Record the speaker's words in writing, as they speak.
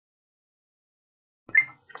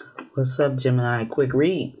What's up, Gemini? Quick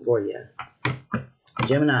read for you.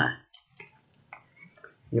 Gemini,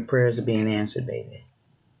 your prayers are being answered, baby.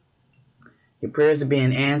 Your prayers are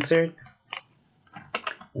being answered,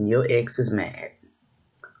 and your ex is mad.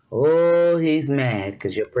 Oh, he's mad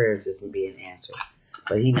because your prayers isn't being answered.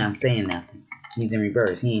 But he's not saying nothing. He's in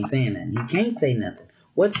reverse. He ain't saying nothing. He can't say nothing.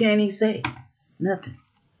 What can he say? Nothing.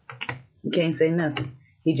 He can't say nothing.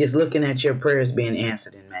 He's just looking at your prayers being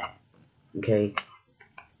answered and mad. Okay?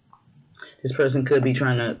 This person could be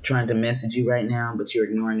trying to message you right now, but you're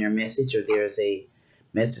ignoring their message, or there's a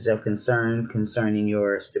message of concern concerning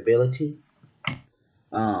your stability.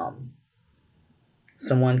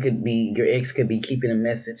 Someone could be, your ex could be keeping a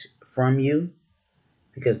message from you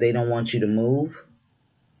because they don't want you to move.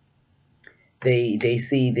 They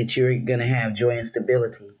see that you're gonna have joy and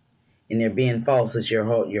stability, and they're being false as your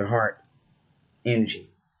heart energy,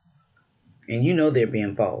 and you know they're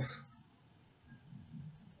being false.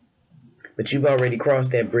 But you've already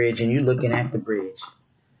crossed that bridge, and you're looking at the bridge.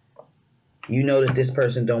 You know that this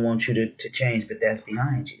person don't want you to change, but that's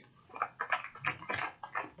behind you.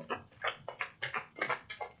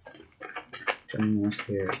 Show me more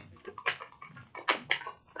spirit.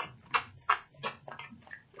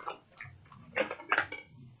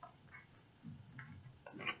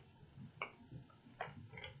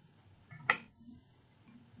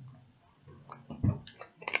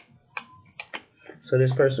 So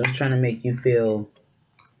this person was trying to make you feel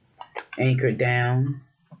anchored down.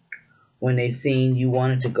 When they seen you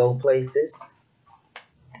wanted to go places.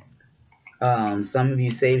 Some of you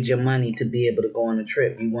saved your money to be able to go on a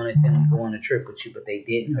trip. You wanted them to go on a trip with you, but they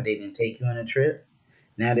didn't, or they didn't take you on a trip.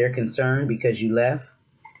 Now they're concerned because you left,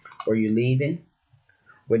 or you're leaving,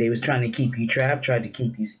 where they was trying to keep you trapped, tried to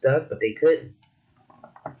keep you stuck, but they couldn't.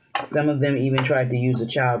 Some of them even tried to use a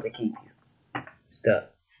child to keep you stuck.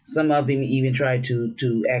 Some of them even tried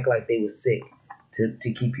to act like they were sick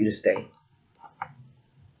to keep you to stay.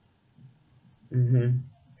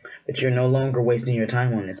 But you're no longer wasting your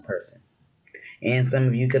time on this person. And some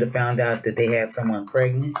of you could have found out that they had someone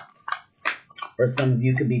pregnant. Or some of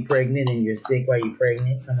you could be pregnant and you're sick while you're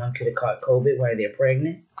pregnant. Someone could have caught COVID while they're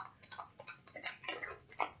pregnant.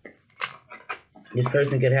 This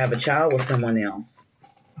person could have a child with someone else.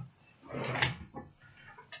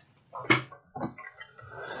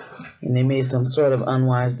 And they made some sort of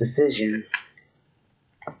unwise decision.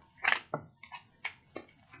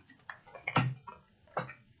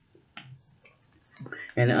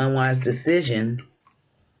 And the unwise decision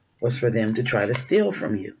was for them to try to steal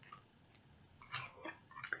from you.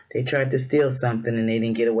 They tried to steal something and they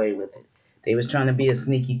didn't get away with it. They was trying to be a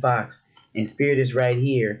sneaky fox. And Spirit is right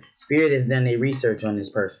here. Spirit has done their research on this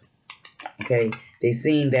person. Okay? They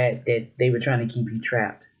seen that they were trying to keep you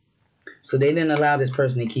trapped. So they didn't allow this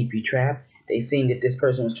person to keep you trapped. They seen that this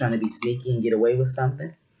person was trying to be sneaky and get away with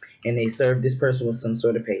something. And they served this person with some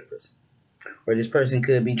sort of papers. Or this person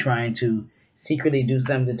could be trying to secretly do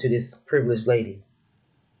something to this privileged lady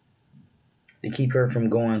to keep her from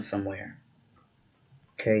going somewhere.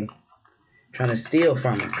 Okay? Trying to steal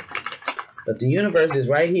from her. But the universe is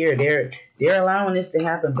right here. They're allowing this to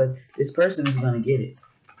happen, but this person is going to get it.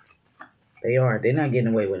 They are. They're not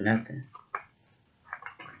getting away with nothing.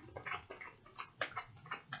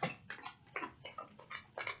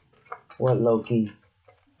 What, Loki?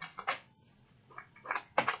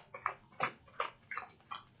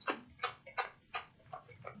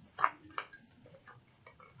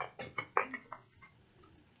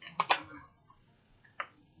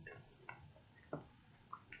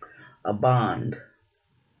 A bond,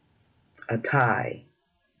 a tie,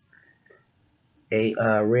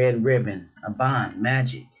 a red ribbon, a bond,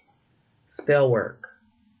 magic, spell work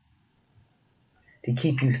to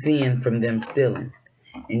keep you seeing from them stealing.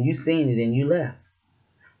 And you seen it and you left.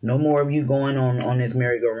 No more of you going on this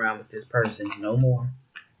merry-go-round with this person. No more.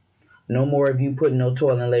 No more of you putting no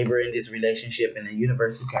toil and labor in this relationship, and the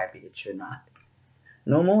universe is happy that you're not.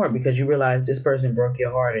 No more, because you realize this person broke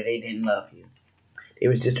your heart or they didn't love you. They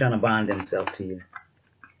was just trying to bond themselves to you.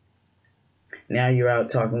 Now you're out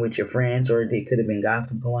talking with your friends, or they could have been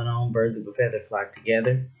gossip going on. Birds of a feather flock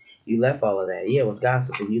together. You left all of that. Yeah, it was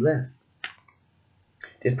gossip and you left.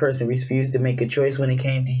 This person refused to make a choice when it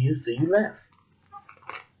came to you, so you left.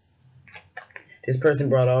 This person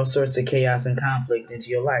brought all sorts of chaos and conflict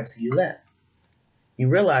into your life, so you left. You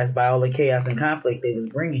realized by all the chaos and conflict they was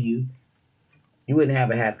bringing you, you wouldn't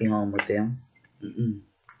have a happy home with them.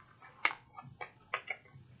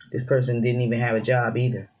 This person didn't even have a job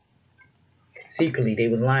either. Secretly, they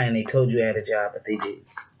was lying. They told you they had a job, but they didn't.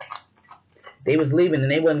 They was leaving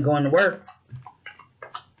and they wasn't going to work.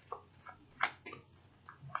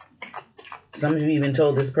 Some of you even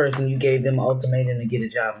told this person you gave them an ultimatum to get a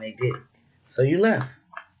job and they didn't. So you left.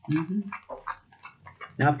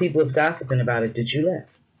 Now people is gossiping about it that you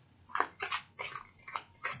left.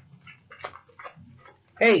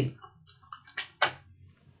 Hey.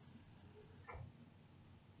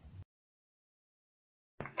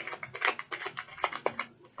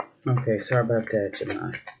 Okay, sorry about that,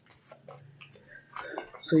 Gemini.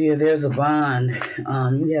 So yeah, there's a bond.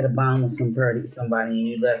 You had a bond with somebody and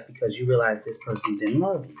you left because you realized this person didn't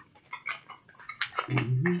love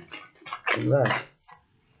you. You left.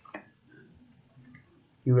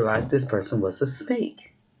 You realized this person was a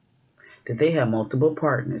snake. That they had multiple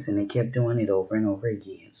partners and they kept doing it over and over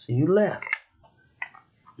again. So you left.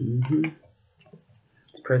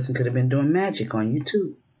 This person could have been doing magic on you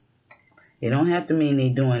too. It don't have to mean they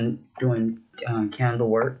doing candle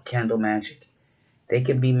work, candle magic. They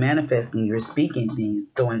could be manifesting, you're speaking things,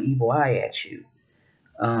 throwing evil eye at you.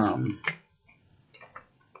 And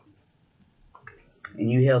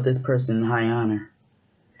you held this person in high honor.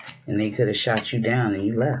 And they could have shot you down and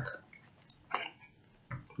you left.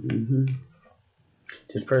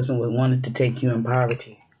 This person wanted to take you in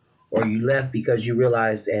poverty. Or you left because you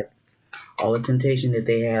realized that all the temptation that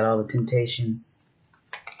they had, all the temptation,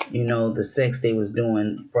 you know, the sex they was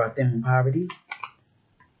doing brought them in poverty.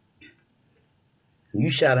 You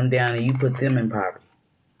shot them down and you put them in poverty.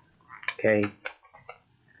 Okay?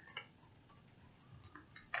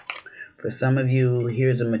 For some of you,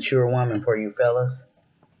 here's a mature woman for you fellas.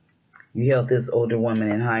 You held this older woman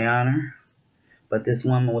in high honor, but this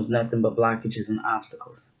woman was nothing but blockages and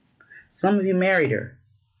obstacles. Some of you married her.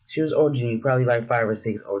 She was older than you, probably like 5 or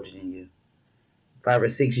 6 older than you. 5 or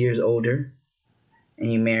 6 years older,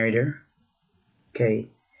 and you married her. Okay?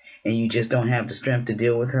 And you just don't have the strength to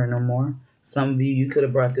deal with her no more. Some of you, you could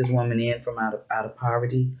have brought this woman in from out of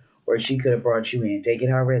poverty, or she could have brought you in. Take it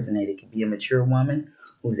how it resonates. It could be a mature woman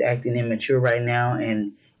who's acting immature right now,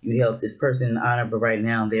 and you held this person in honor, but right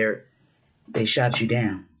now they shot you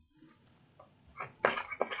down.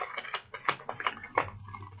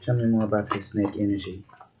 Tell me more about this snake energy.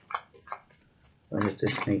 What is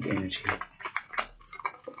this snake energy?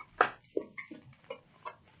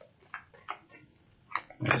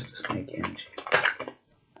 What is the snake energy?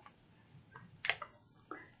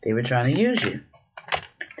 They were trying to use you.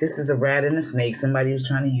 This is a rat and a snake. Somebody was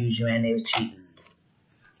trying to use you and they was cheating.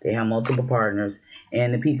 They have multiple partners.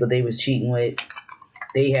 And the people they was cheating with,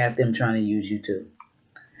 they had them trying to use you too.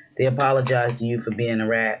 They apologized to you for being a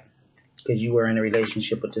rat because you were in a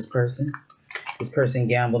relationship with this person. This person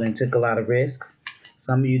gambled and took a lot of risks.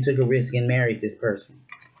 Some of you took a risk and married this person.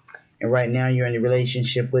 And right now you're in a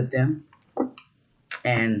relationship with them.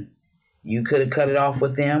 And you could have cut it off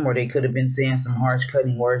with them, or they could have been saying some harsh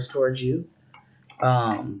cutting words towards you.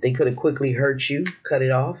 They could have quickly hurt you, cut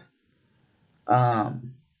it off.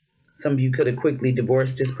 Some of you could have quickly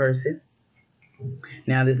divorced this person.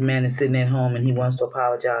 Now this man is sitting at home and he wants to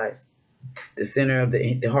apologize. The center of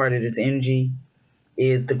the heart of this energy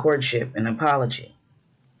is the courtship and apology.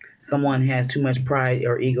 Someone has too much pride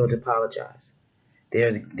or ego to apologize.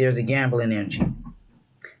 There's a gambling energy.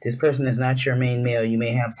 This person is not your main male. You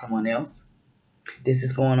may have someone else. This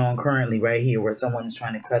is going on currently right here where someone is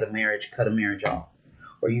trying to cut a marriage off.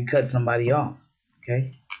 Or you cut somebody off.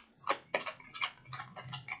 Okay?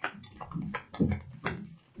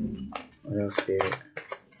 What else, Spirit?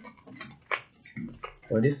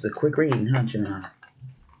 Well, this is a quick reading, huh, Gemini?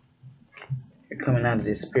 You're coming out of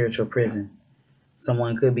this spiritual prison.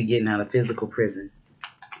 Someone could be getting out of physical prison.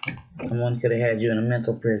 Someone could have had you in a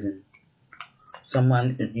mental prison.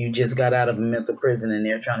 Someone, you just got out of a mental prison and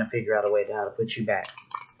they're trying to figure out a way to how to put you back.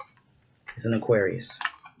 It's an Aquarius.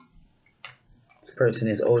 This person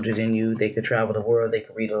is older than you. They could travel the world. They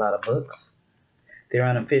could read a lot of books. They're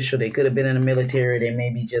unofficial. They could have been in the military. They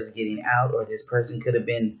may be just getting out, or this person could have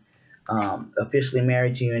been officially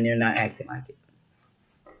married to you and they're not acting like it.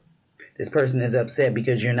 This person is upset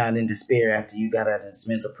because you're not in despair after you got out of this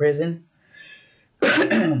mental prison.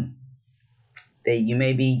 You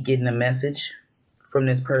may be getting a message from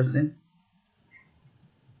this person,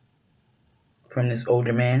 from this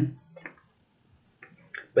older man.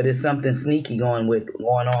 But it's something sneaky going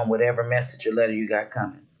on, whatever message or letter you got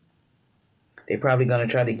coming. They're probably going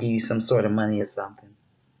to try to give you some sort of money or something.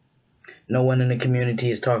 No one in the community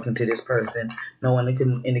is talking to this person. No one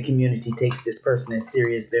in the community takes this person as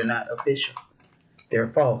serious. They're not official. They're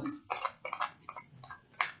false.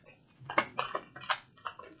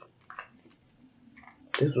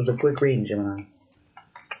 This was a quick reading, Gemini.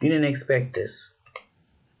 You didn't expect this.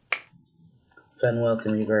 Sudden wealth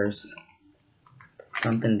in reverse.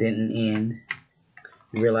 Something didn't end.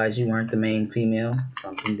 You realize you weren't the main female.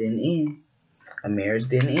 Something didn't end. A marriage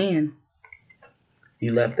didn't end.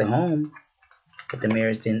 You left the home, but the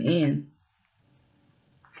marriage didn't end.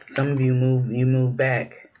 Some of you moved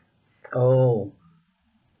back. Oh,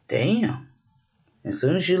 damn. As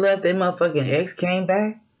soon as you left, that motherfucking ex came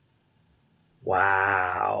back?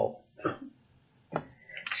 Wow.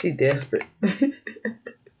 She desperate.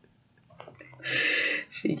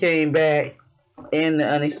 She came back, and the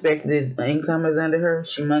unexpected income is under her.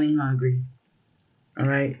 She money hungry. All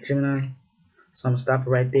right, Gemini. So I'm going to stop it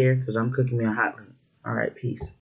right there because I'm cooking me a hot one. All right, peace.